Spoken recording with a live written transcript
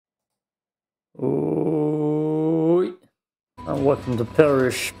Oi. And welcome to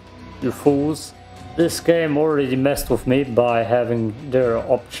Perish, you fools. This game already messed with me by having their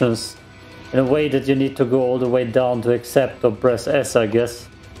options in a way that you need to go all the way down to accept or press S, I guess.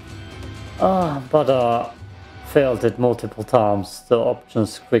 But failed it multiple times. The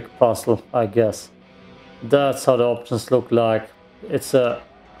options quick puzzle, I guess. That's how the options look like.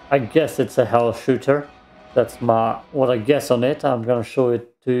 I guess it's a Hellshooter. That's what I guess on it. I'm gonna show it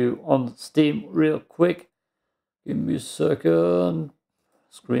to you on Steam real quick. Give me a second.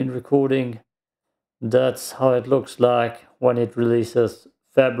 Screen recording. That's how it looks like when it releases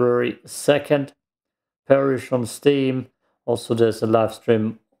February 2nd. Perish on Steam. Also there's a live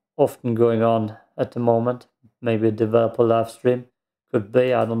stream often going on at the moment. Maybe a developer live stream. Could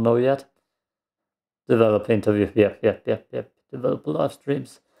be, I don't know yet. Developer interview. Yep. Developer live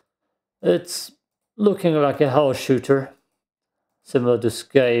streams. It's looking like a Hellshooter. Similar to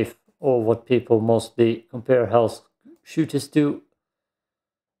Scave, or what people mostly compare Hellshooters to.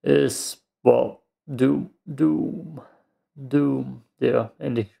 Is, well, Doom. Yeah,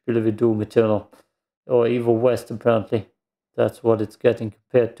 English will be Doom Eternal. Or Evil West, apparently. That's what it's getting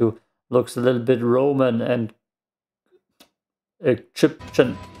compared to. Looks a little bit Roman and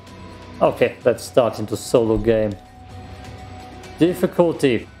Egyptian. Okay, let's start into solo game.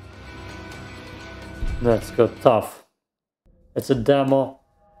 Difficulty. Let's go tough. It's a demo.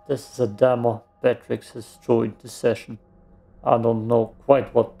 This is a demo. Patrick's has joined the session. I don't know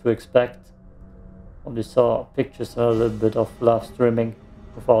quite what to expect. Only saw pictures and a little bit of live streaming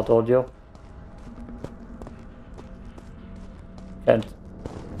without audio. Can't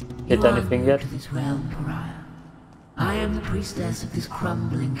hit anything yet. This realm, Pariah. I am the priestess of this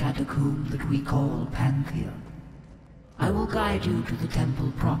crumbling catacomb that we call Pantheon. I will guide you to the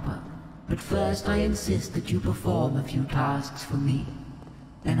temple proper, but first I insist that you perform a few tasks for me.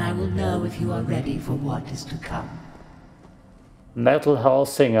 Then I will know if you are ready for what is to come. Metal Hall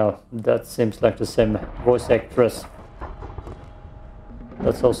Singer. That seems like the same voice actress.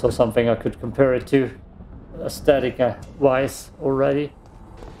 That's also something I could compare it to, aesthetic wise already.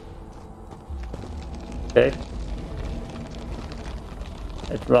 Okay.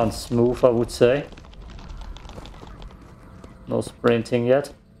 It runs smooth, I would say. No sprinting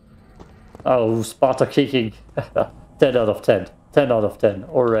yet. Oh, Sparta kicking. 10 out of 10. 10 out of 10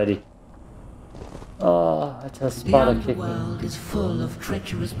 already. Oh, it has Sparta kicking. The underworld is full of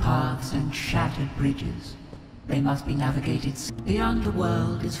treacherous paths and shattered bridges. They must be navigated. The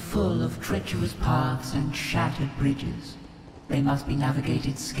underworld is full of treacherous paths and shattered bridges. They must be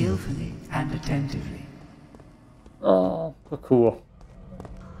navigated skillfully and attentively. Oh, cool.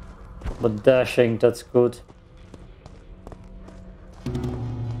 But dashing, that's good.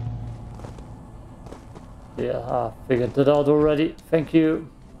 Yeah, I figured that out already. Thank you.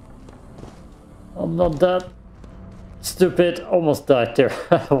 I'm not that stupid. Almost died there.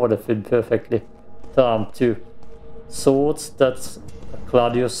 I would have been perfectly timed too. Swords, that's a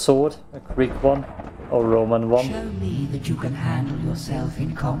Claudius sword, a Greek one, or Roman one. Show me that you can handle yourself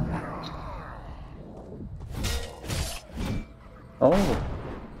in combat. Oh.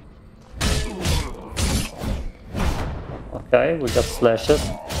 Okay, we got slashes.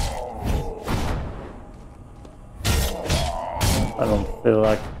 I don't feel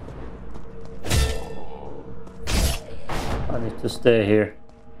like I need to stay here.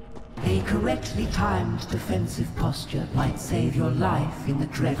 A correctly timed defensive posture might save your life in the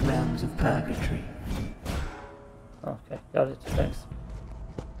dread realms of Purgatory. Okay, got it, thanks.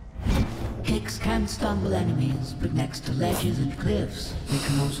 Kicks can stumble enemies, but next to ledges and cliffs, they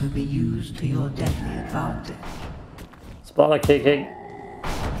can also be used to your deadly advantage. Sparta kicking.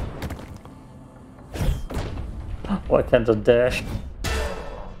 Why can't I dash?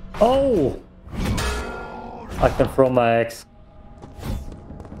 Oh! I can throw my axe.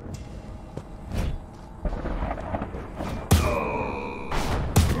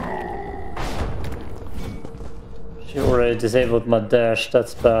 She already disabled my dash,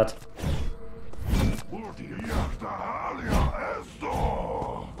 that's bad.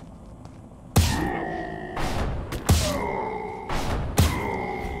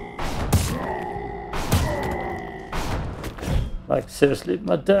 Like, seriously,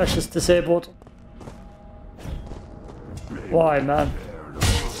 my dash is disabled. Why, man?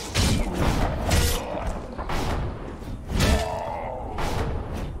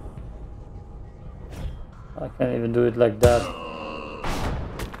 I can't even do it like that.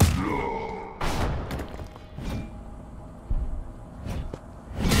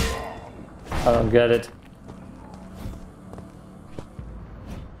 I don't get it.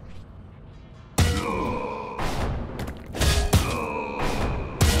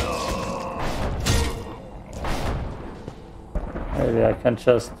 Maybe I can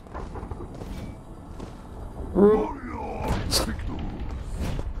just...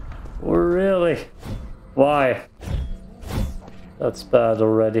 Really? Why? That's bad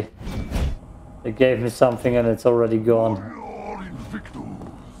already. They gave me something and it's already gone.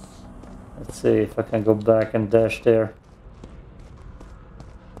 Let's see if I can go back and dash there.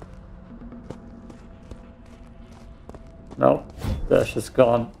 No, dash is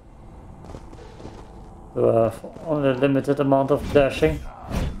gone. We have only a limited amount of dashing.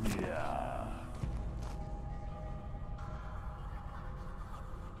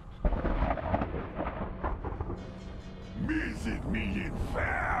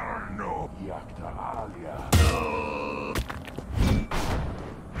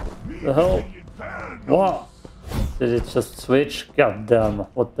 The hell? What? Did it just switch? God damn,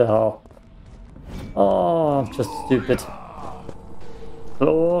 what the hell? Oh, I'm just stupid.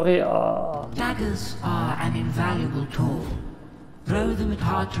 Gloria. Daggers are an invaluable tool. Throw them at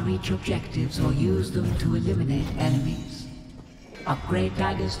hard-to-reach objectives or use them to eliminate enemies. Upgrade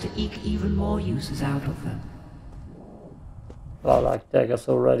daggers to eke even more uses out of them. I like daggers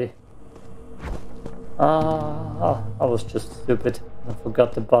already. I was just stupid. I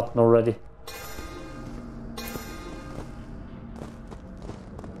forgot the button already.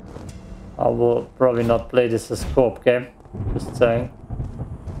 I will probably not play this as co-op game. Just saying.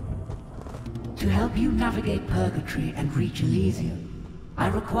 To help you navigate Purgatory and reach Elysium, I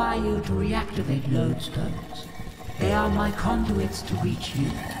require you to reactivate lodestones. They are my conduits to reach you.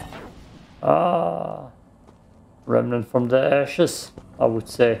 Remnant from the ashes, I would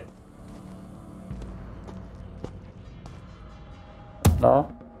say.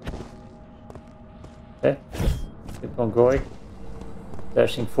 No? Okay, keep on going.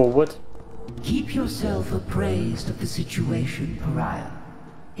 Dashing forward. Keep yourself appraised of the situation, Pariah.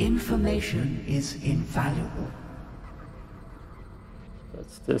 Information is invaluable.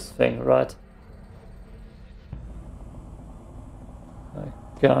 That's this thing, right? I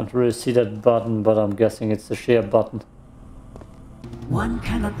can't really see that button, but I'm guessing it's the share button. One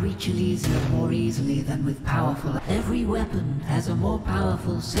cannot reach Elysium more easily than with powerful... Every weapon has a more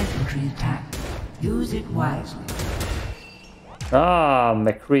powerful secondary attack. Use it wisely.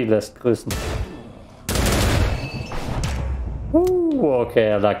 McCree lässt grüßen.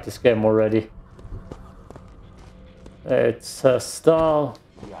 Okay, I like this game already. It's a style.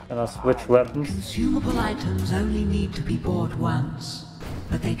 Can I switch weapons? Consumable items only need to be bought once,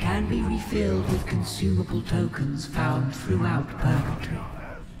 but they can be refilled with consumable tokens found throughout Purgatory.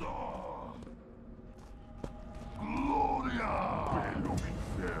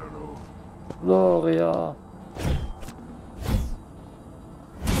 Gloria.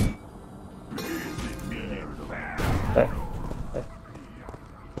 Okay.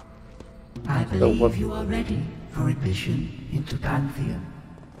 I believe you are ready for admission into Pantheon.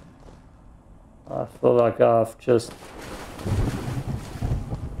 I feel like I've just...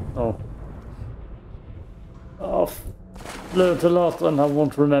 I've learned a lot and I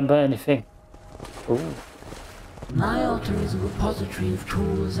won't remember anything. Ooh. My altar is a repository of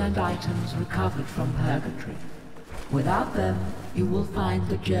tools and items recovered from Purgatory. Without them, you will find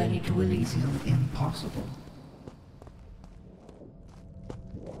the journey to Elysium impossible.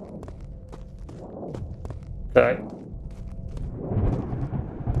 Okay.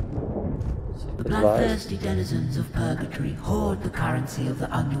 The bloodthirsty denizens of Purgatory hoard the currency of the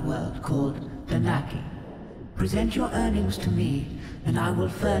underworld called Danaki. Present your earnings to me, and I will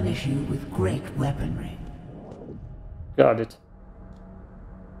furnish you with great weaponry. Got it.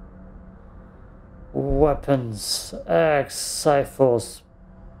 Weapons, axe, ciphers.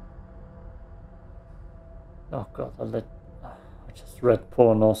 Oh god, I just read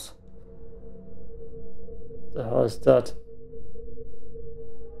pornos. The hell is that?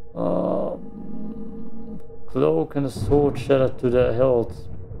 Cloak and a sword shattered to the hilt.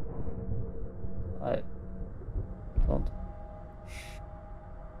 I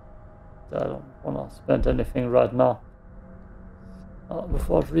don't wanna spend anything right now.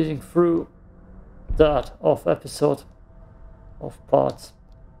 Without reading through that off episode of parts.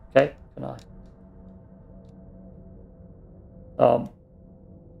 Okay, can I?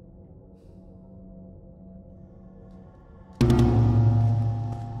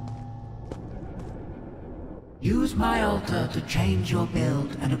 Use my altar to change your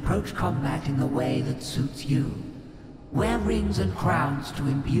build and approach combat in the way that suits you. Wear rings and crowns to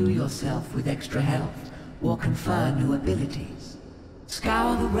imbue yourself with extra health or confer new abilities.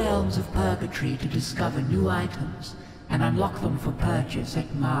 Scour the realms of Purgatory to discover new items and unlock them for purchase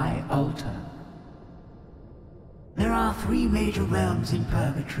at my altar. There are 3 major realms in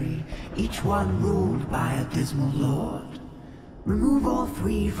Purgatory, each one ruled by a dismal lord. Remove all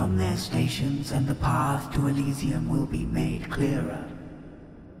three from their stations and the path to Elysium will be made clearer.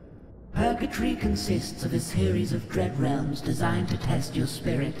 Purgatory consists of a series of dread realms designed to test your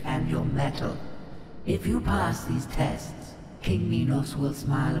spirit and your mettle. If you pass these tests, King Minos will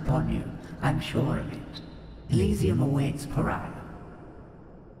smile upon you, I'm sure of it. Elysium awaits, Pariah.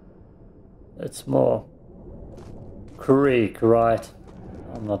 It's more Greek, right?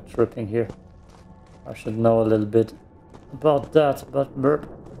 I'm not tripping here. I should know a little bit about that, but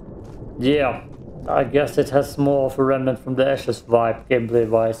yeah, I guess it has more of a Remnant from the Ashes vibe,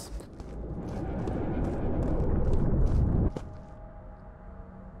 gameplay-wise.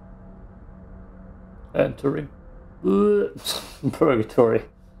 Entering Purgatory.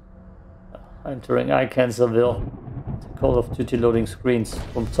 Entering Icansaville. Call of Duty loading screens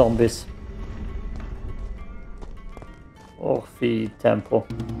from zombies. Orphi Temple.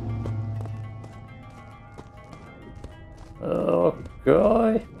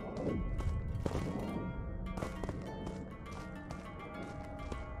 Okay.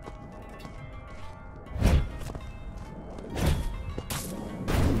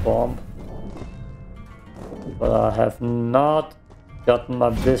 Bomb. But I have not gotten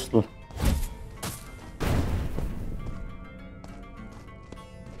my pistol.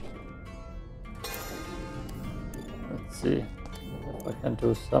 Let's see if I can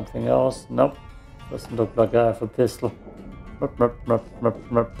do something else. Nope. Doesn't look like I have a pistol. Okay,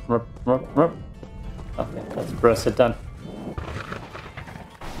 let's press it then.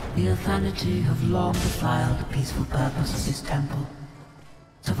 The Athanati have long defiled the peaceful purpose of this temple.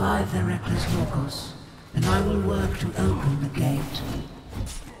 Survive their reckless locos, and I will work to open the gate.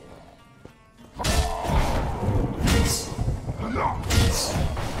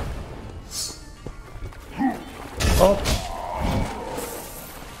 Oh!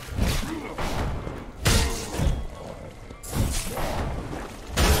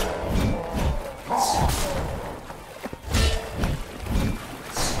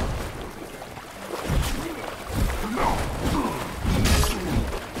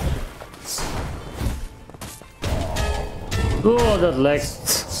 Oh, that leg.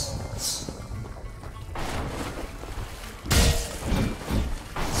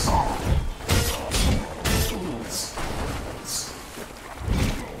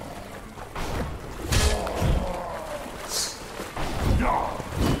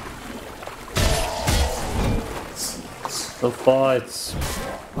 The fights.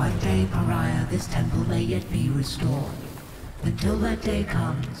 One day, Pariah, this temple may yet be restored. Until that day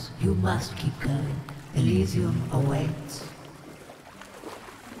comes, you must keep going. Elysium awaits.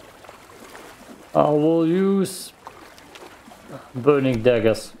 I will use burning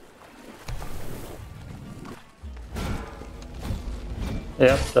daggers.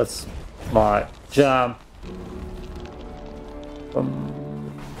 Yep, that's my jam.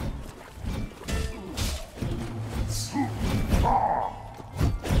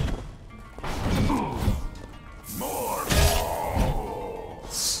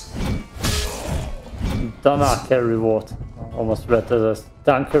 Danke reward. I almost read that as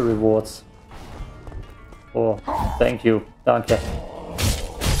Danke rewards. Oh, thank you. Danke.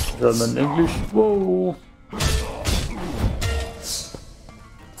 German, English. Whoa.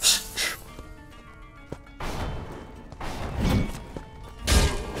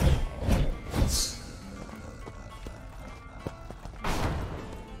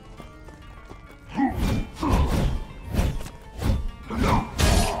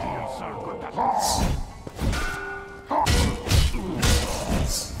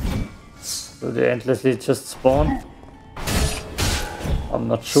 Do they endlessly just spawn? I'm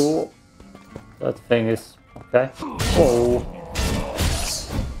not sure. That thing is okay. Whoa.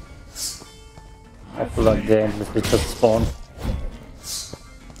 I feel like they endlessly just spawn.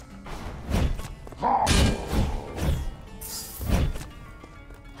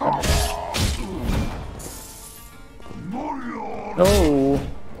 No.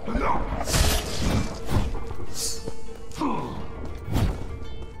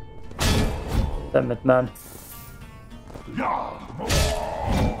 Damn it, man.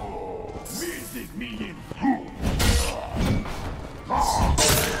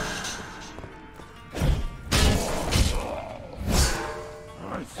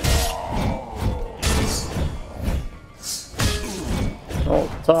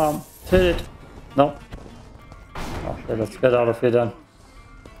 Oh, Tom, hit it. No. Okay, let's get out of here then.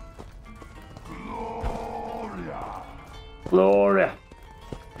 Gloria.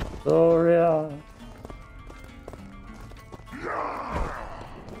 Gloria.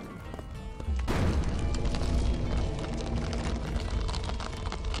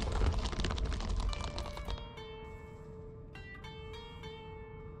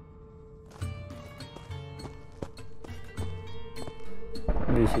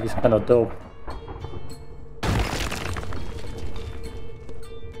 music is kind of dope.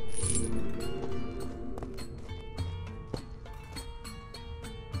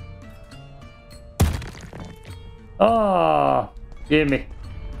 Ah, gimme.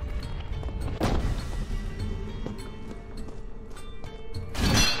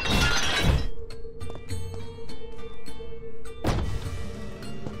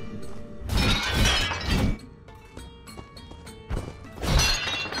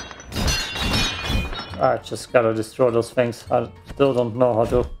 I just gotta destroy those things. I still don't know how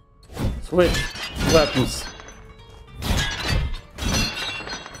to switch weapons.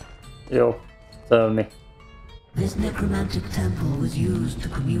 Yo, tell me. This necromantic temple was used to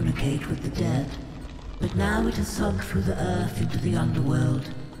communicate with the dead, but now it has sunk through the earth into the underworld,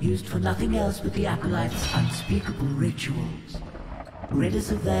 used for nothing else but the acolytes' unspeakable rituals. Rid us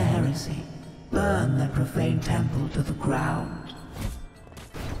of their heresy. Burn their profane temple to the ground.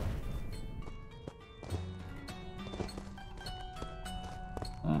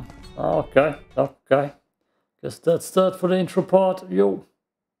 Okay, okay. Guess that's that for the intro part. Yo.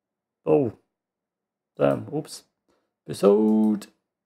 Oh. Damn, oops. Episode.